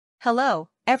Hello,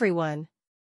 everyone.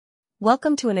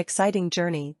 Welcome to an exciting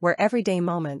journey where everyday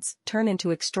moments turn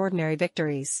into extraordinary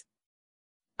victories.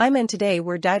 And today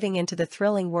we're diving into the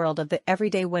thrilling world of the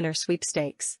Everyday Winner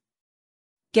Sweepstakes.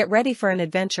 Get ready for an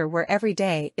adventure where every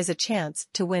day is a chance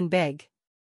to win big.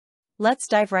 Let's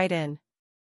dive right in.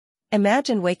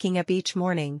 Imagine waking up each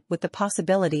morning with the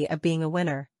possibility of being a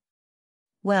winner.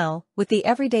 Well, with the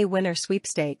Everyday Winner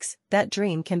Sweepstakes, that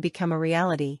dream can become a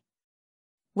reality.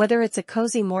 Whether it's a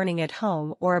cozy morning at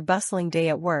home or a bustling day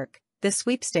at work, the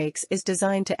sweepstakes is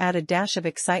designed to add a dash of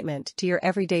excitement to your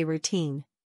everyday routine.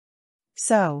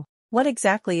 So, what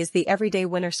exactly is the Everyday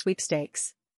Winner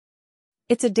Sweepstakes?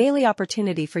 It's a daily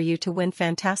opportunity for you to win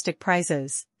fantastic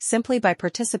prizes, simply by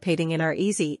participating in our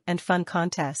easy and fun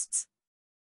contests.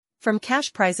 From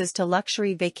cash prizes to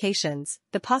luxury vacations,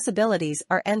 the possibilities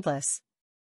are endless.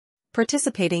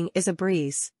 Participating is a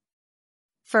breeze.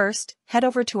 First, head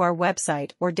over to our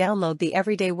website or download the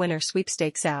Everyday Winner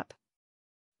Sweepstakes app.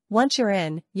 Once you're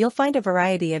in, you'll find a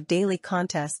variety of daily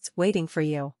contests waiting for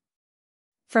you.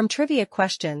 From trivia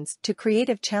questions to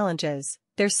creative challenges,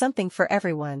 there's something for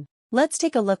everyone. Let's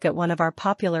take a look at one of our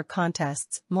popular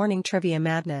contests, Morning Trivia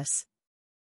Madness.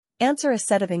 Answer a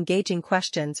set of engaging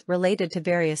questions related to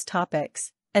various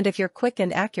topics, and if you're quick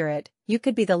and accurate, you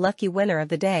could be the lucky winner of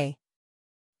the day.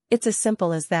 It's as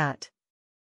simple as that.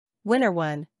 Winner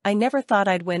 1, I never thought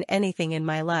I'd win anything in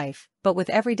my life, but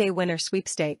with Everyday Winner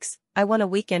Sweepstakes, I won a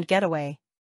weekend getaway.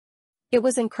 It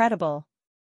was incredible.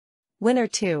 Winner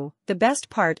 2, the best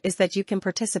part is that you can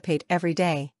participate every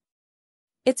day.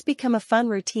 It's become a fun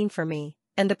routine for me,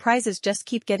 and the prizes just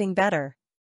keep getting better.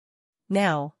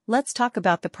 Now, let's talk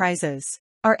about the prizes.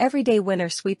 Our Everyday Winner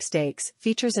Sweepstakes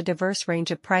features a diverse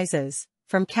range of prizes,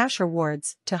 from cash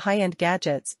rewards to high-end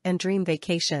gadgets and dream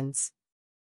vacations.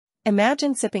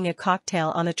 Imagine sipping a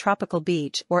cocktail on a tropical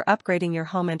beach or upgrading your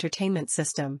home entertainment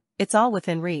system, it's all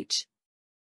within reach.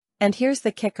 And here's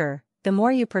the kicker, the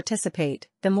more you participate,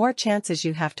 the more chances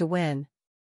you have to win.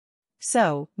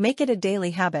 So, make it a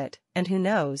daily habit, and who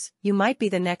knows, you might be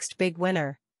the next big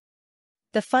winner.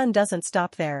 The fun doesn't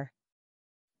stop there.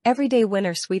 Everyday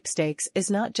Winner Sweepstakes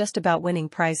is not just about winning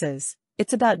prizes,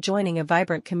 it's about joining a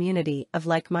vibrant community of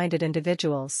like-minded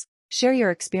individuals. Share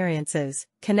your experiences,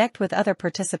 connect with other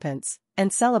participants,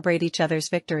 and celebrate each other's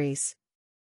victories.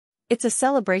 It's a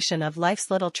celebration of life's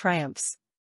little triumphs.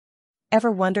 Ever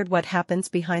wondered what happens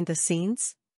behind the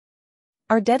scenes?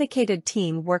 Our dedicated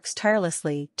team works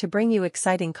tirelessly to bring you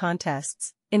exciting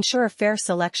contests, ensure a fair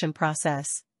selection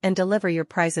process, and deliver your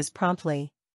prizes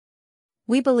promptly.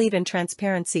 We believe in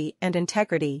transparency and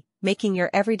integrity, making your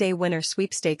Everyday Winner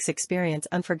Sweepstakes experience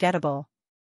unforgettable.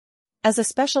 As a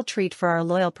special treat for our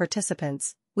loyal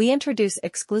participants, we introduce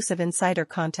exclusive insider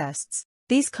contests.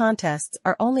 These contests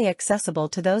are only accessible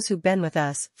to those who've been with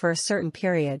us for a certain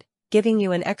period, giving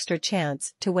you an extra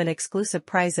chance to win exclusive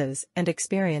prizes and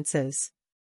experiences.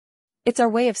 It's our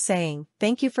way of saying,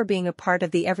 thank you for being a part of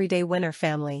the Everyday Winner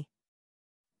family.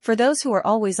 For those who are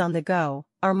always on the go,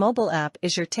 our mobile app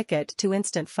is your ticket to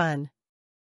instant fun.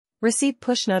 Receive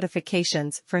push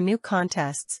notifications for new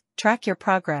contests, track your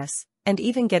progress, and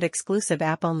even get exclusive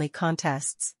app-only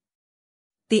contests.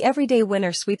 The Everyday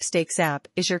Winner Sweepstakes app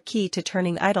is your key to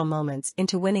turning idle moments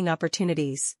into winning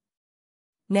opportunities.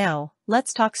 Now,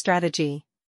 let's talk strategy.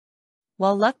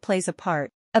 While luck plays a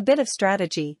part, a bit of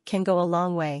strategy can go a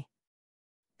long way.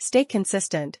 Stay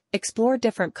consistent, explore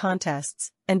different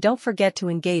contests, and don't forget to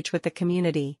engage with the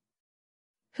community.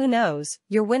 Who knows,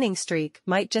 your winning streak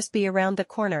might just be around the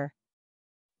corner.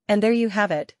 And there you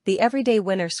have it, the Everyday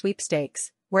Winner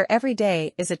Sweepstakes, where every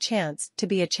day is a chance to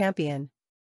be a champion.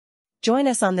 Join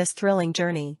us on this thrilling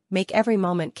journey, make every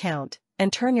moment count,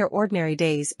 and turn your ordinary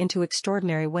days into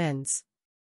extraordinary wins.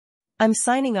 I'm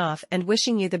signing off and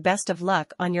wishing you the best of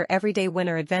luck on your Everyday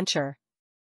Winner adventure.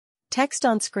 Text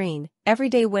on screen,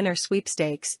 Everyday Winner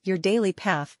Sweepstakes, your daily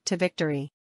path to victory.